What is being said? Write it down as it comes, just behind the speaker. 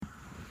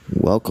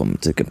Welcome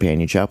to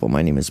Companion Chapel.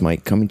 My name is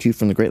Mike, coming to you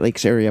from the Great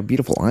Lakes area,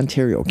 beautiful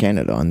Ontario,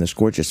 Canada, on this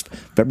gorgeous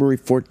February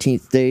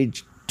 14th day,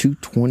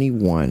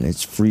 221.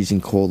 It's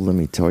freezing cold, let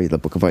me tell you. The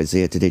book of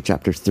Isaiah today,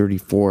 chapter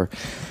 34.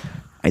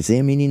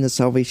 Isaiah meaning the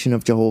salvation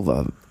of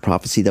Jehovah,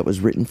 prophecy that was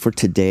written for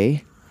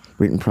today,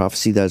 written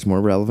prophecy that is more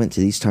relevant to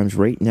these times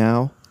right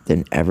now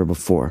than ever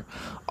before.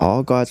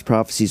 All God's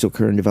prophecies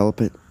occur and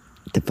develop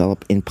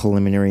in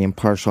preliminary and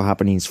partial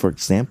happenings, for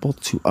example,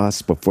 to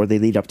us before they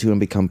lead up to and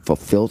become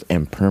fulfilled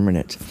and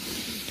permanent.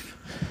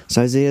 It's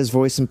Isaiah's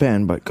voice and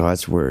pen, but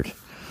God's word.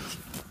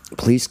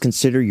 Please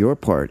consider your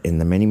part in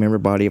the many-member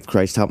body of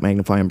Christ. Help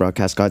magnify and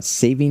broadcast God's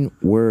saving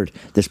word.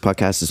 This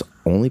podcast is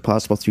only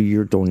possible through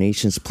your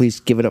donations. Please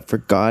give it up for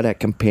God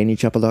at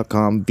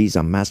companionchapel.com,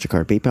 Visa,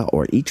 MasterCard, PayPal,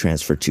 or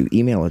e-transfer to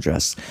email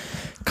address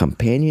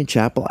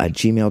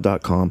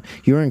companionchapel@gmail.com.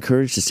 You are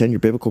encouraged to send your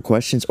biblical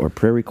questions or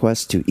prayer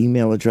requests to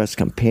email address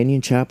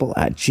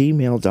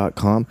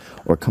companionchapel@gmail.com,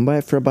 or come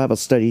by for a Bible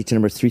study to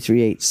number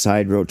 338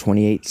 Side Road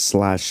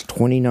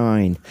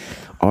 28/29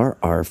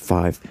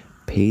 RR5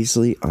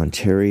 Paisley,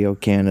 Ontario,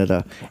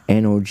 Canada,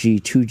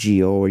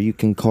 NOG2GO, or you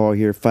can call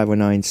here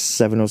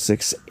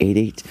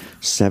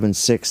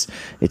 509-706-8876.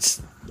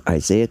 It's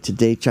Isaiah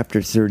today,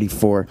 chapter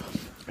 34,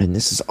 and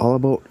this is all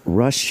about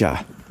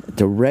Russia,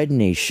 the red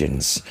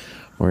nations,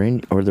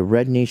 or the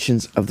red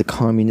nations of the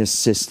communist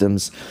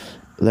systems.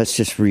 Let's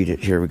just read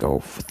it. Here we go.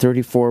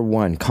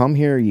 34:1. Come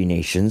here, ye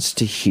nations,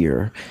 to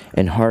hear,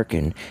 and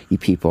hearken, ye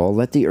people.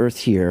 Let the earth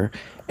hear,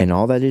 and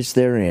all that is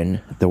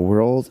therein, the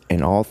world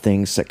and all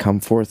things that come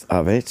forth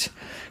of it.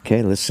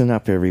 Okay, listen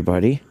up,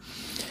 everybody.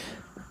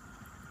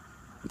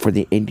 For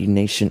the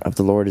indignation of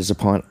the Lord is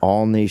upon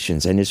all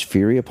nations, and his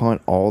fury upon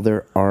all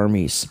their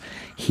armies.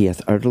 He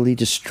hath utterly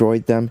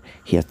destroyed them,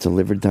 he hath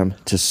delivered them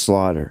to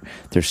slaughter.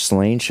 Their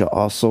slain shall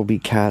also be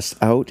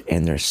cast out,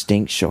 and their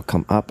stink shall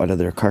come up out of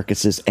their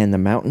carcasses, and the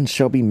mountains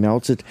shall be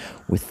melted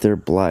with their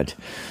blood.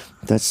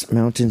 That's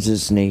mountains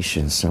as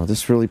nations. So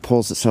this really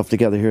pulls itself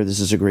together here.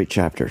 This is a great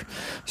chapter.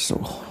 So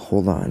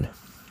hold on.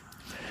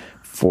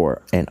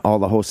 And all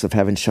the hosts of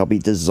heaven shall be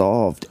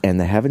dissolved, and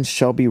the heavens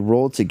shall be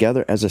rolled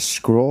together as a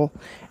scroll,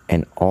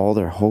 and all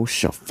their hosts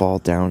shall fall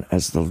down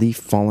as the leaf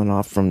fallen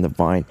off from the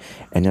vine,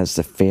 and as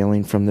the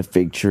failing from the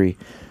fig tree.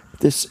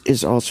 This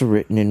is also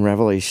written in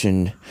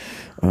Revelation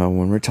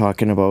when we're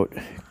talking about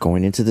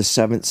going into the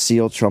seventh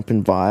seal, trump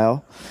and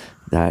vial,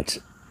 that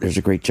there's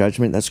a great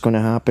judgment that's going to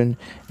happen,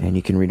 and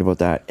you can read about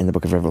that in the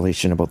book of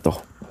Revelation, about the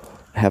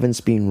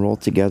heavens being rolled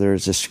together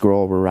as a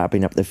scroll. We're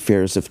wrapping up the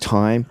affairs of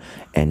time,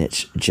 and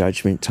it's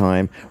judgment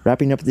time.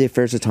 Wrapping up the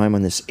affairs of time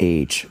on this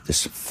age,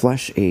 this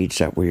flesh age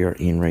that we are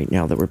in right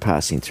now, that we're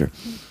passing through.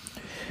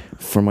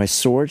 For my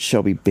sword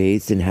shall be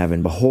bathed in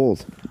heaven.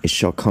 Behold, it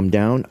shall come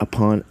down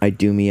upon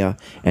Idumea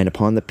and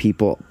upon the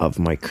people of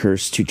my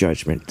curse to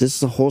judgment. This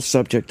is the whole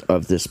subject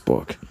of this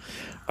book,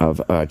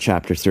 of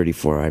chapter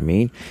 34,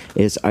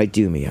 is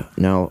Idumea.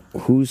 Now,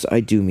 who's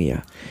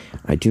Idumea?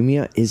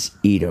 Idumea is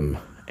Edom,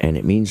 and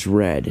it means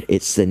red.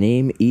 It's the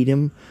name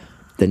Edom.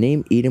 The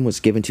name Edom was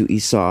given to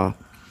Esau,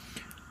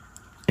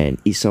 and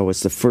Esau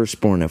was the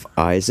firstborn of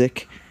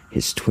Isaac.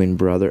 Is the twin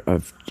brother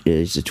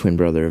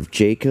of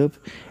Jacob,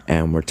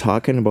 and we're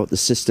talking about the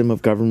system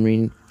of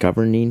governing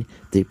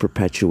they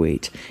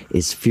perpetuate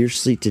is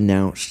fiercely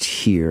denounced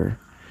here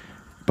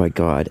by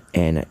God,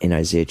 and in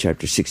Isaiah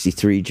chapter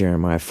 63,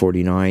 Jeremiah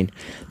 49,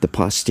 the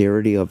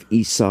posterity of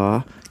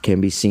Esau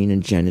can be seen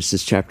in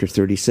Genesis chapter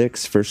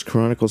 36, 1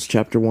 Chronicles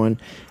chapter 1,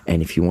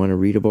 and if you want to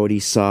read about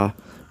Esau,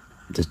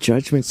 the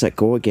judgments that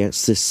go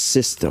against this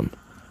system,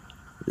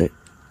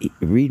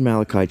 read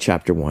Malachi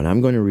chapter 1. I'm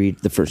going to read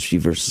the first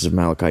few verses of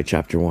Malachi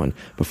chapter 1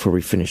 before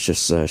we finish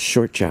this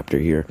short chapter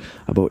here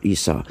about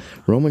Esau.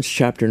 Romans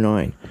chapter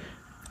 9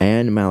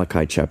 and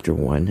Malachi chapter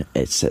 1,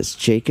 it says,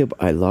 Jacob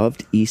I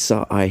loved,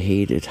 Esau I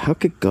hated. How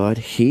could God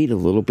hate a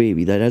little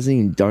baby that hasn't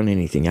even done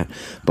anything yet?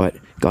 But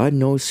God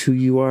knows who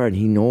you are, and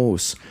he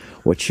knows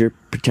what you're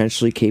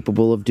potentially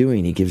capable of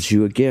doing. He gives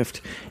you a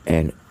gift.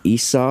 And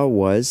Esau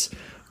was,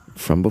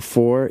 from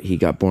before he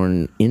got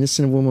born,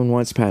 innocent of woman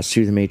once, passed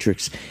through the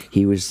matrix,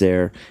 he was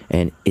there,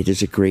 and it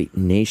is a great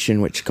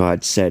nation, which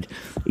God said,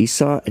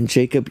 Esau and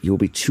Jacob, you will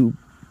be two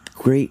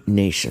great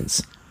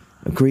nations,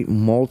 a great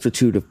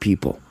multitude of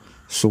people.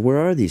 So where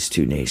are these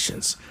two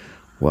nations?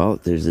 Well,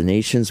 there's the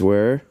nations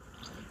where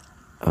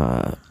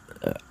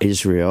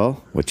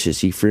Israel, which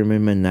is Ephraim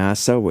and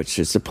Manasseh, which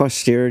is the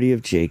posterity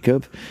of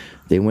Jacob,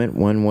 they went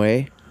one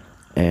way,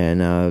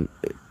 and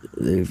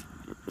they've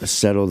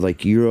settled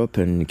like Europe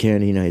and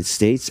Canada, United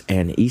States,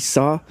 and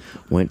Esau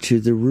went to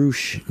the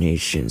Rush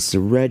nations, the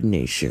red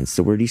nations.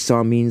 The word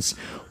Esau means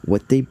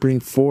what they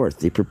bring forth,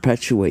 they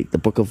perpetuate. The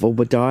book of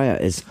Obadiah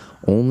is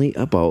only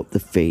about the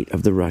fate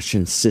of the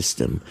Russian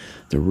system,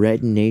 the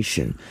red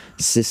nation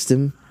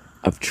system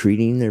of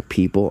treating their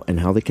people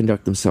and how they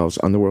conduct themselves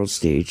on the world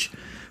stage.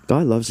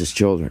 God loves his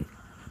children,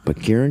 but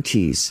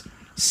guarantees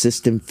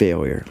system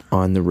failure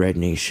on the red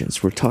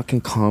nations. We're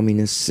talking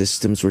communist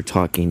systems, we're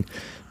talking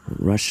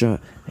Russia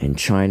and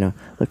China.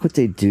 Look what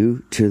they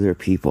do to their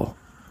people.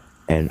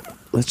 And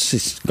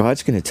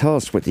God's going to tell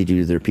us what they do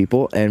to their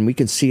people, and we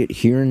can see it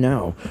here and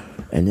now.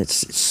 And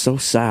it's so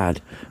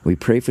sad. We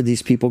pray for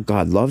these people.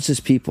 God loves his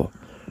people,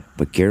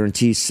 but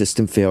guarantees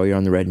system failure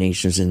on the red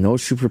nations and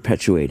those who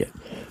perpetuate it.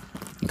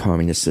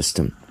 Communist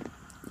system.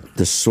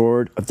 The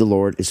sword of the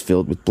Lord is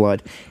filled with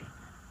blood.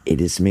 It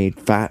is made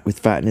fat with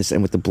fatness,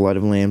 and with the blood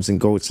of lambs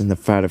and goats, and the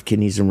fat of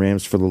kidneys and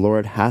rams. For the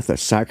Lord hath a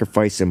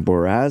sacrifice in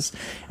Boraz,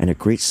 and a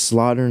great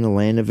slaughter in the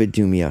land of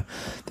Idumea.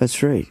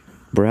 That's right.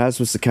 Boraz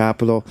was the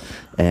capital,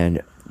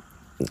 and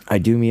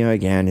Idumea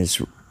again is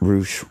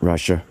Rush,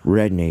 Russia,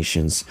 red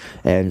nations.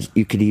 And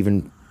you could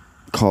even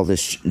call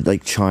this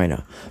like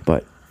China.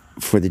 But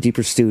for the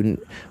deeper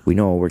student, we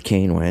know where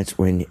Cain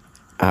went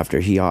after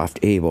he offed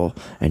Abel,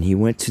 and he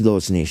went to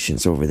those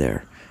nations over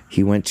there.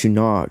 He went to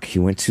Nog. He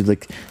went to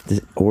like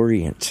the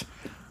Orient.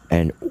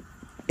 And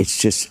it's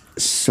just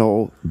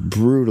so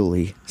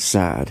brutally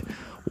sad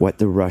what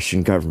the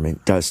Russian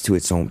government does to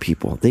its own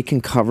people. They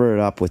can cover it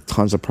up with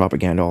tons of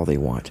propaganda all they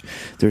want.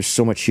 There's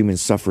so much human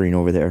suffering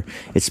over there,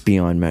 it's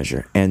beyond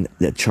measure. And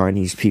the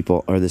Chinese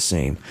people are the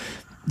same.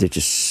 There's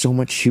just so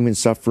much human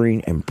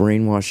suffering and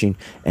brainwashing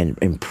and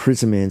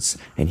imprisonments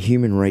and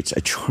human rights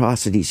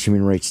atrocities,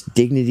 human rights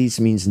dignities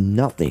means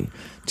nothing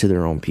to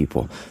their own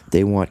people.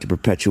 They want to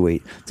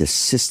perpetuate the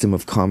system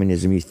of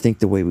communism. You think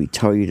the way we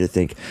tell you to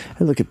think.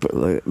 And look at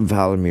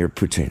Vladimir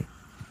Putin.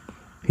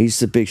 He's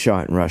the big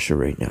shot in Russia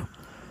right now.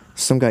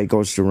 Some guy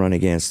goes to run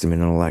against him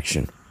in an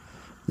election.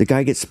 The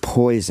guy gets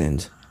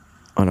poisoned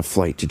on a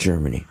flight to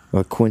Germany.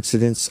 A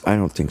coincidence? I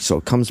don't think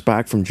so. Comes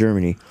back from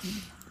Germany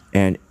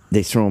and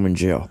they throw him in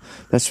jail.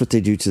 That's what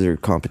they do to their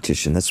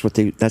competition.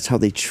 That's how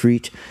they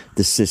treat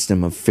the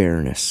system of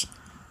fairness.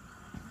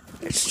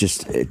 It's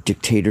just a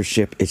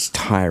dictatorship. It's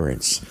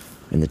tyrants.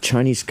 And the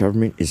Chinese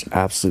government is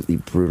absolutely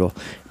brutal.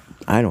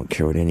 I don't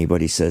care what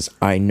anybody says.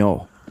 I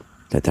know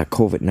that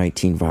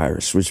COVID-19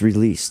 virus was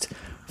released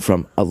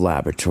from a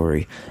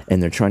laboratory,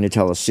 and they're trying to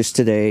tell us just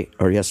today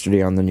or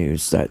yesterday on the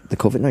news that the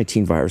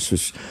COVID-19 virus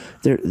was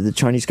the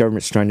Chinese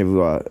government's trying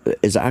to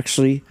is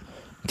actually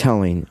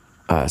telling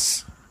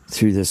us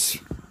through this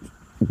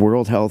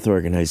World Health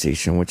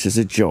Organization, which is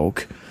a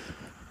joke,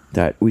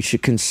 that we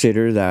should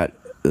consider that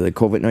the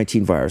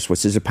COVID-19 virus,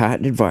 which is a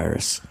patented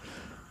virus,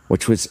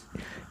 which was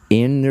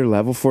in their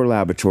level 4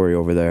 laboratory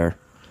over there,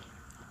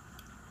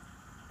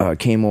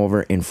 came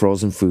over in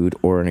frozen food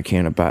or in a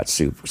can of bat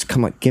soup.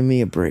 Come on, give me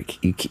a break.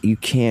 You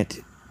can't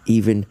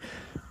even...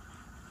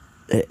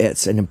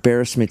 It's an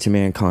embarrassment to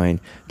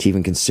mankind to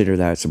even consider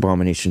that. It's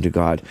abomination to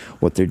God,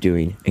 what they're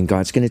doing. And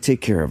God's going to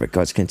take care of it.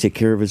 God's going to take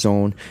care of his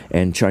own.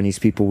 And Chinese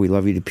people, we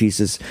love you to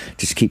pieces.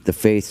 Just keep the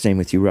faith. Same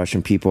with you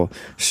Russian people.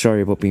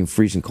 Sorry about being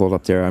freezing cold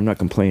up there. I'm not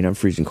complaining. I'm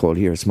freezing cold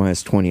here. It's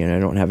minus 20 and I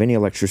don't have any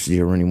electricity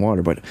or running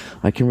water. But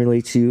I can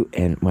relate to you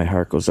and my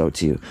heart goes out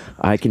to you.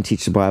 I can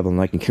teach the Bible and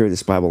I can carry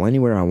this Bible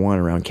anywhere I want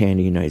around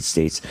Canada, United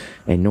States.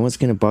 And no one's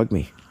going to bug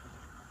me.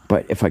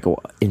 But if I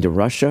go into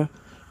Russia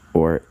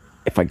or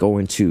if I go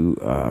into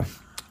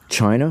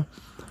China,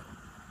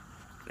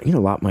 I'm going to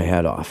lop my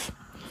head off.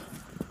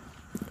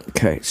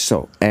 Okay,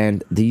 so,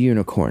 and the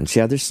unicorns.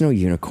 Yeah, there's no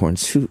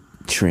unicorns. Who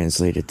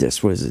translated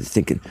this? What is it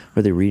thinking?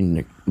 Were they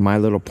reading My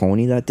Little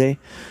Pony that day?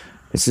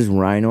 This is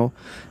rhino.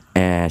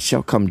 And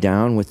shall come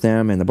down with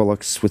them, and the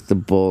bullocks with the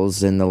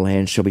bulls, and the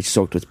land shall be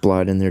soaked with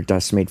blood, and their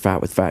dust made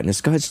fat with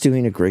fatness. God's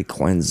doing a great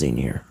cleansing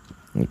here.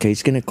 Okay,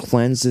 he's going to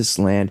cleanse this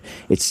land.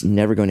 It's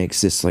never going to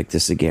exist like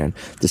this again.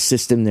 The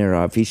system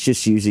thereof, he's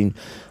just using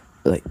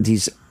like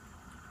these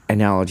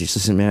analogies.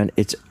 Listen, man,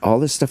 it's all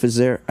this stuff is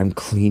there. I'm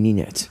cleaning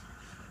it.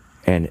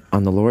 And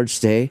on the Lord's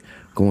day,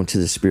 go into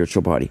the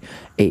spiritual body.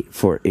 8,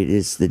 for it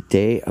is the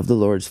day of the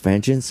Lord's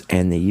vengeance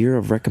and the year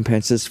of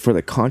recompenses for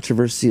the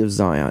controversy of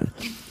Zion.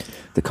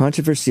 The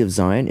controversy of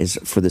Zion is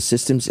for the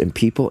systems and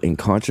people in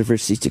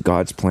controversy to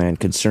God's plan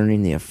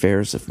concerning the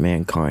affairs of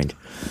mankind.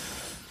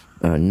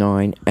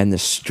 9, and the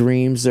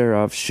streams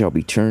thereof shall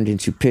be turned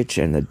into pitch,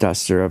 and the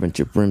dust thereof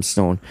into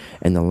brimstone,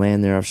 and the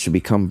land thereof shall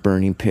become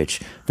burning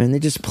pitch. Man, they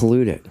just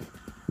pollute it.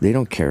 They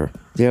don't care.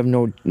 They have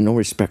no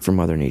respect for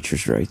Mother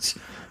Nature's rights.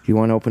 You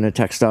want to open a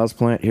textiles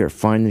plant? Here,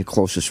 find the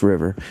closest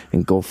river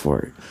and go for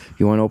it.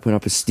 You want to open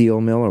up a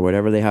steel mill or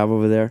whatever they have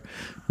over there?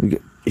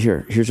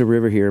 Here's a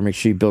river here. Make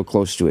sure you build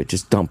close to it.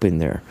 Just dump in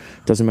there.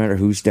 Doesn't matter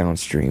who's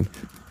downstream.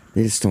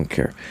 They just don't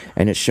care.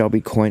 And it shall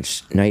be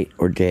quenched night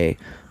or day.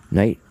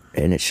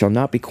 And it shall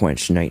not be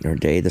quenched night nor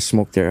day. The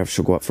smoke thereof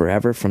shall go up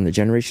forever. From the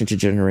generation to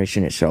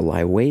generation it shall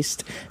lie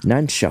waste.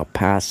 None shall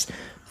pass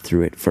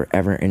through it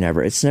forever and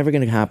ever. It's never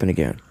going to happen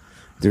again.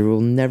 There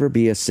will never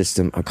be a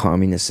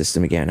communist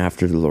system again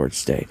after the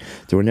Lord's day.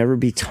 There will never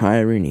be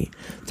tyranny.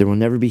 There will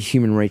never be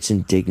human rights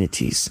and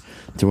dignities.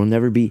 There will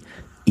never be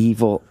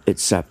evil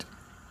except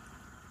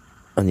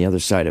on the other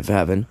side of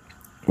heaven,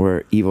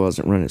 where evil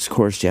hasn't run its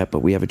course yet, but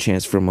we have a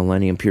chance for a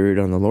millennium period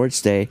on the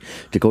Lord's day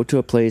to go to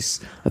a place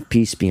of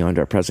peace beyond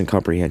our present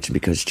comprehension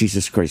because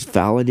Jesus Christ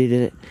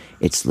validated it.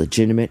 It's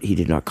legitimate. He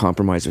did not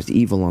compromise with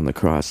evil on the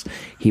cross.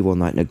 He will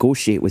not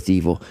negotiate with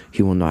evil.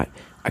 He will not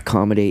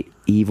accommodate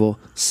evil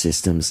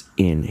systems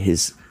in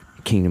his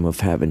kingdom of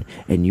heaven,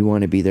 and you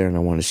want to be there, and I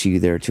want to see you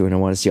there too, and I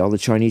want to see all the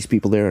Chinese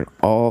people there, and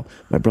all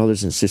my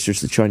brothers and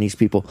sisters, the Chinese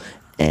people,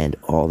 and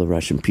all the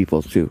Russian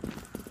people too.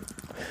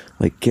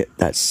 Like,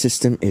 that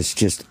system is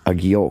just a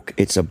yoke.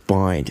 It's a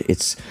bind.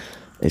 It's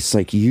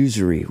like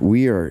usury.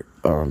 We are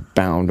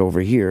bound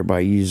over here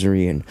by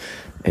usury and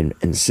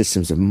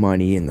systems of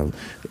money and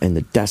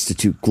the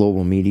destitute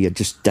global media,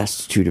 just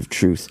destitute of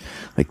truth.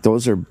 Like,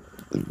 those are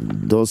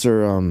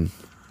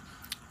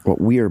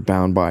what we are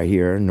bound by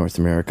here in North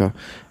America,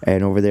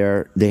 and over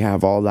there they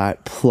have all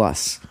that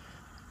plus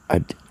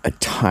a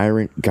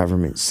tyrant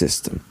government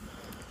system,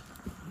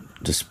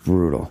 just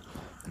brutal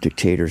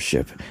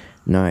dictatorship.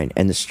 9,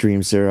 and the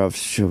streams thereof.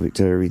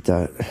 Did I read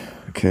that?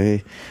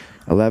 Okay.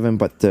 11,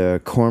 but the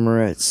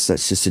cormorants,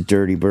 that's just a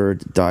dirty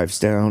bird that dives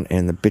down,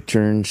 and the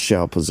bittern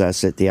shall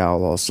possess it, the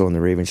owl also, and the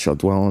raven shall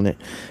dwell in it.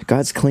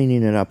 God's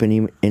cleaning it up,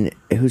 and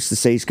who's to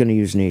say he's going to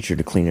use nature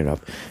to clean it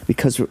up?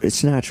 Because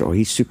it's natural.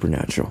 He's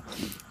supernatural.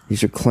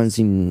 These are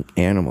cleansing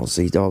animals.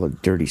 They eat all the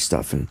dirty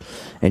stuff, and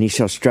he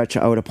shall stretch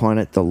out upon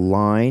it the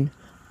line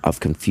of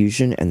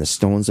confusion and the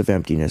stones of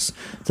emptiness.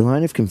 The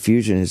line of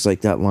confusion is like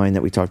that line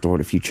that we talked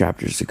about a few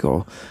chapters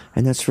ago,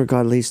 and that's where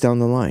God lays down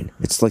the line.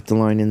 It's like the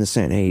line in the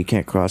sand. Hey, you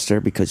can't cross there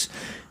because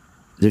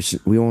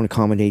we won't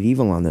accommodate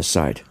evil on this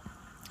side.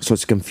 So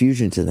it's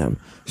confusion to them.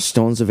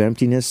 Stones of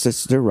emptiness,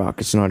 that's their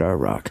rock. It's not our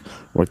rock.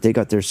 Or they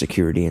got their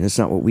security, and it's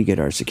not what we get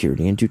our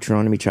security. In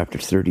Deuteronomy chapter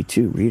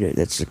 32, read it.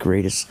 That's the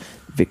greatest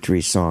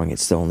victory song.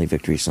 It's the only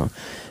victory song.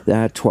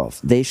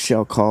 12, they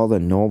shall call the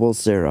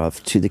nobles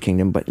thereof to the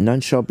kingdom, but none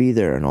shall be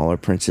there, and all our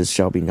princes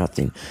shall be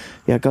nothing.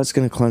 Yeah, God's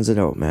going to cleanse it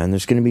out, man.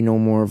 There's going to be no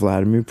more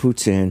Vladimir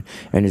Putin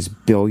and his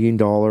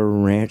billion-dollar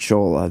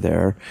ranchola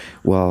there.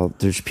 Well,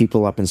 there's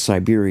people up in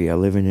Siberia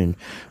living in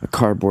a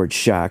cardboard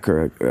shack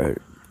or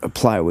a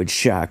plywood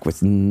shack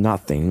with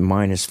nothing,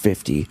 minus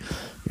 50,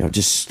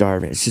 just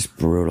starving. It's just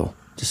brutal,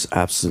 just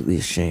absolutely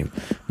a shame.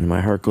 And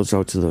my heart goes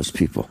out to those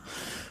people.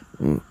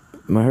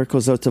 My heart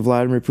goes out to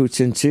Vladimir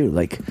Putin too.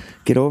 Like,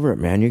 get over it,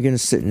 man. You're gonna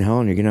sit in hell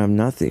and you're gonna have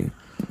nothing.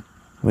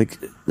 Like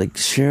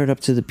share it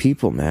up to the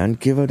people, man.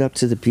 Give it up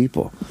to the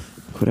people.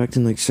 Quit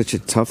acting like such a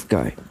tough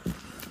guy.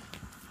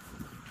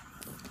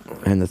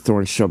 And the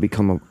thorns shall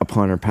become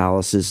upon her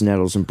palaces,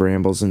 nettles and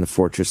brambles in the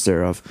fortress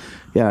thereof.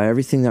 Yeah,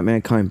 everything that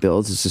mankind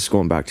builds is just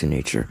going back to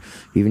nature.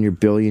 Even your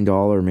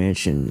billion-dollar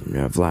mansion,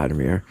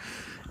 Vladimir.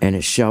 And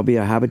it shall be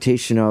a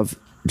habitation of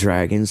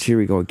dragons. Here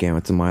we go again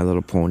with the My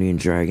Little Pony and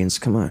dragons.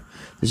 Come on.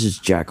 This is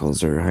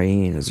jackals or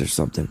hyenas or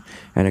something.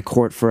 And a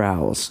court for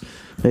owls.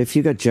 If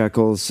you got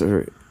jackals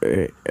or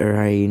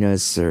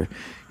hyenas or,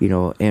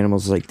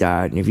 animals like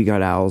that, and if you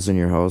got owls in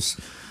your house,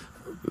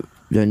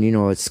 then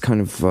it's kind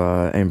of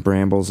and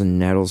brambles and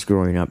nettles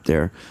growing up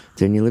there,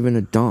 then you live in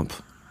a dump.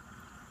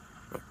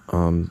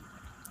 I'm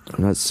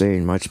not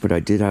saying much, but I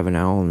did have an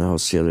owl in the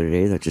house the other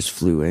day that just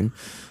flew in.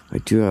 I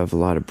do have a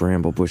lot of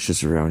bramble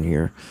bushes around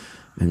here,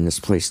 and this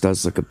place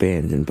does look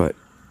abandoned, but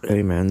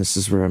hey man, this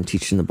is where I'm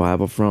teaching the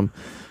Bible from.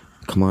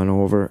 Come on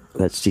over,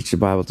 let's teach the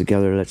Bible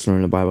together, let's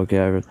learn the Bible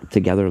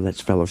together,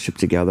 let's fellowship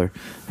together,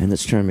 and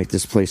let's try and make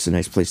this place a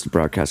nice place to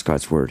broadcast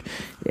God's word.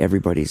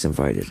 Everybody's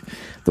invited.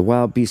 The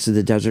wild beasts of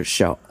the desert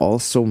shall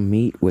also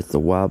meet with the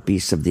wild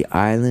beasts of the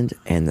island,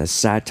 and the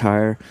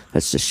satyr,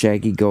 that's the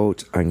shaggy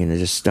goat. I'm going to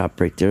just stop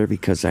right there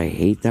because I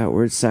hate that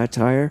word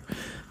satyr,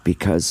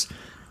 because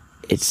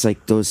it's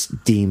like those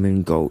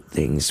demon goat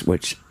things,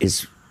 which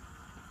is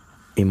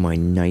in my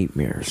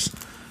nightmares.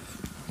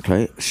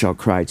 Okay, shall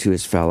cry to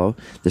his fellow.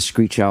 The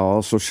screech owl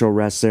also shall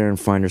rest there and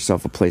find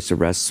herself a place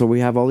of rest. So we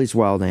have all these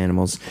wild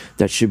animals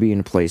that should be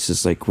in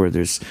places like where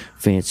there's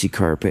fancy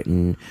carpet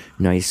and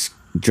nice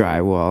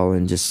drywall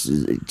and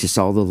just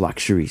all the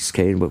luxuries,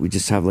 okay? But we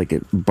just have like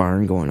a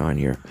barn going on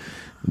here,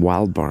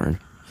 wild barn.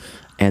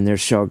 And there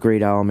shall a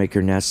great owl make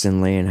her nest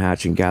and lay and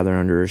hatch and gather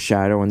under her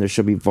shadow. And there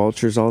shall be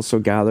vultures also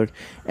gathered,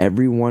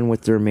 every one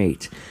with their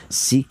mate.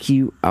 Seek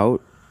ye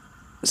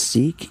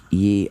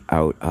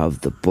out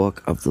of the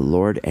book of the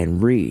Lord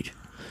and read.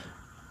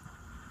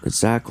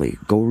 Exactly.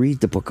 Go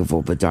read the book of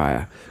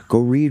Obadiah.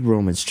 Go read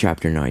Romans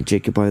chapter 9.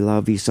 Jacob I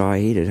love, Esau I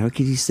hated. How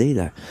could he say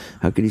that?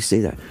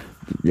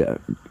 Yeah,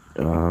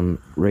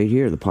 right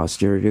here, the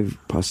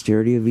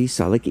posterity of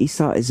Esau. Like,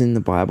 Esau is in the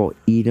Bible.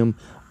 Edom,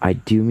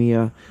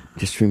 Idumea.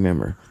 Just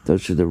remember,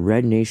 those are the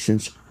red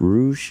nations.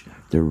 Rouge.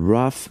 They're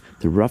rough.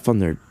 They're rough on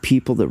their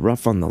people. They're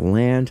rough on the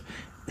land.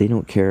 They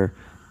don't care.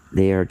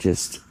 They are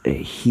just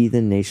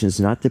heathen nations,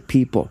 not the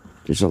people.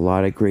 There's a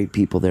lot of great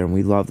people there, and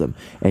we love them.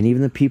 And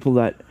even the people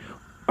that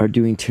are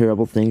doing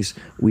terrible things,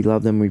 we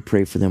love them, we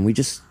pray for them. We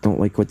just don't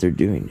like what they're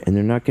doing. And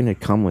they're not going to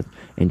come with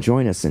and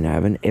join us in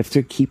heaven if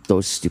they keep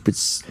those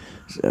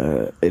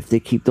if they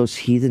keep those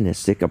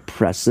heathenistic,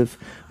 oppressive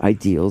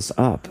ideals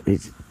up.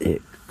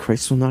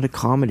 Christ will not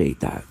accommodate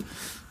that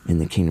in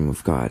the kingdom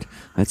of God.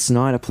 That's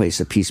not a place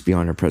of peace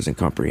beyond our present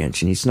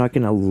comprehension. He's not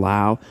going to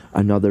allow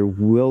another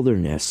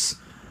wilderness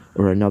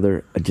or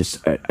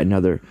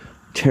another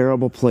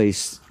terrible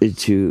place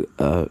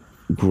to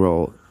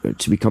grow,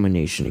 to become a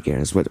nation again,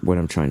 is what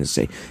I'm trying to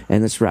say.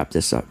 And let's wrap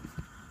this up.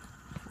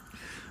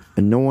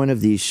 And no one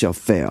of these shall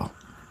fail,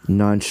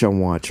 none shall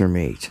want or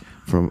mate.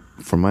 From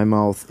my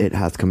mouth it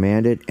hath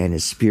commanded, and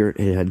his spirit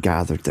it had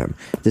gathered them.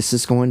 This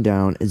is going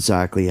down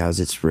exactly as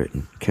it's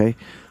written, okay?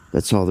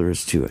 That's all there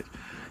is to it.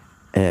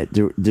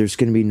 There's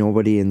going to be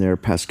nobody in there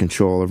pest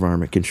control or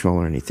varmint control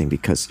or anything,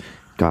 because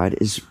God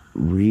is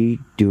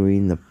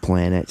redoing the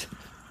planet,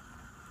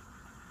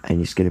 and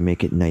he's going to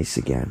make it nice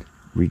again,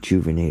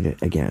 rejuvenate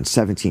it again.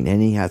 17,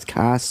 and he hath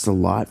cast the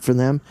lot for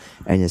them,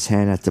 and his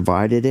hand hath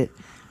divided it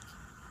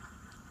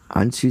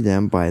unto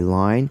them by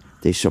line.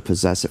 They shall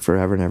possess it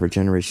forever and ever,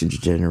 generation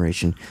to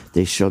generation.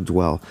 They shall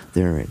dwell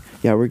therein.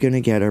 Yeah, we're going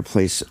to get our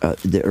place,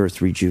 the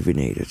earth,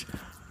 rejuvenated.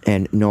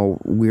 And no,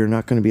 we're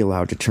not going to be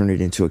allowed to turn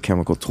it into a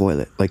chemical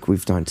toilet like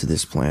we've done to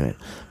this planet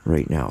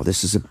right now.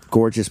 This is a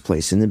gorgeous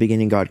place. In the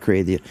beginning, God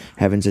created the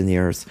heavens and the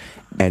earth,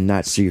 and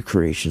that's your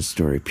creation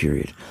story,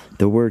 period.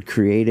 The word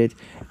created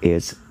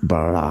is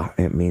bara.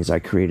 It means I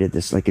created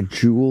this like a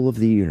jewel of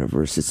the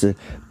universe. It's a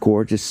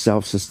gorgeous,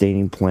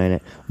 self-sustaining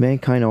planet.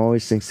 Mankind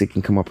always thinks they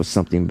can come up with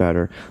something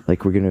better.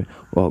 Like we're going to,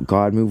 well,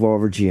 God, move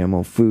over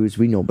GMO foods.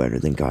 We know better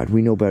than God.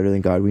 We know better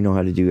than God. We know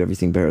how to do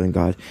everything better than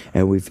God.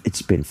 And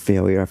it's been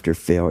failure after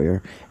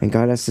failure. And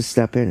God has to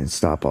step in and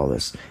stop all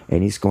this.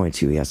 And he's going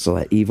to. He has to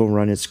let evil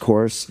run its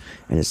course.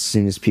 And as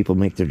soon as people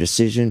make their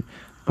decision,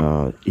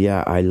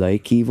 yeah, I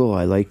like evil.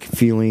 I like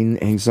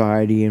feeling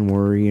anxiety and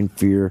worry and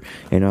fear,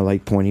 and I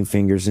like pointing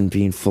fingers and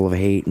being full of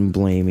hate and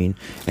blaming,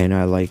 and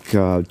I like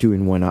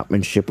doing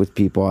one-upmanship with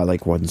people. I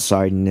like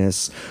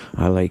one-sidedness.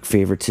 I like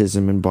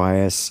favoritism and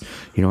bias.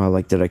 You know, I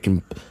like that I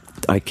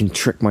can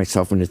trick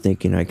myself into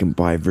thinking I can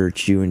buy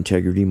virtue,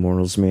 integrity,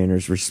 morals,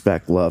 manners,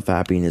 respect, love,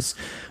 happiness,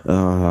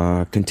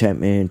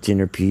 contentment,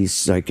 inner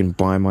peace. I can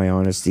buy my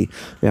honesty.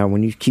 Yeah,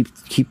 when you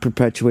keep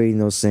perpetuating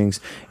those things,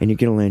 and you're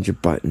going to land your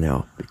butt in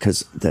hell,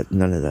 because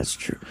none of that's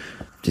true.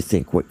 To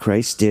think what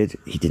Christ did,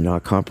 he did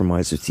not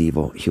compromise with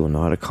evil. He will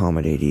not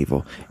accommodate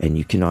evil, and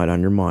you cannot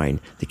undermine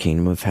the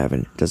kingdom of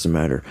heaven. Doesn't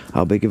matter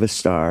how big of a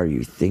star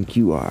you think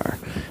you are.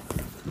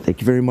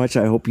 Thank you very much.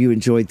 I hope you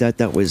enjoyed that.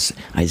 That was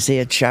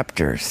Isaiah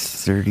chapter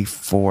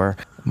 34.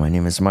 My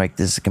name is Mike.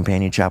 This is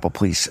Companion Chapel.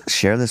 Please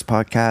share this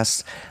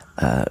podcast,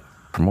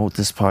 promote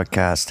this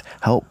podcast,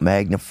 help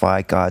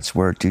magnify God's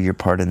word, do your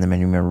part in the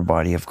many-member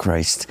body of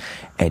Christ,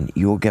 and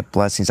you will get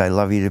blessings. I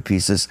love you to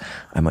pieces.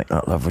 I might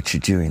not love what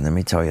you're doing, let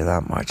me tell you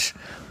that much,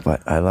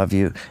 but I love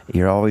you.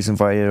 You're always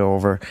invited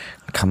over.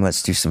 Come,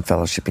 let's do some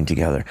fellowshipping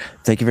together.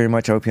 Thank you very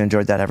much. I hope you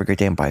enjoyed that. Have a great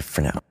day, and bye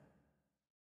for now.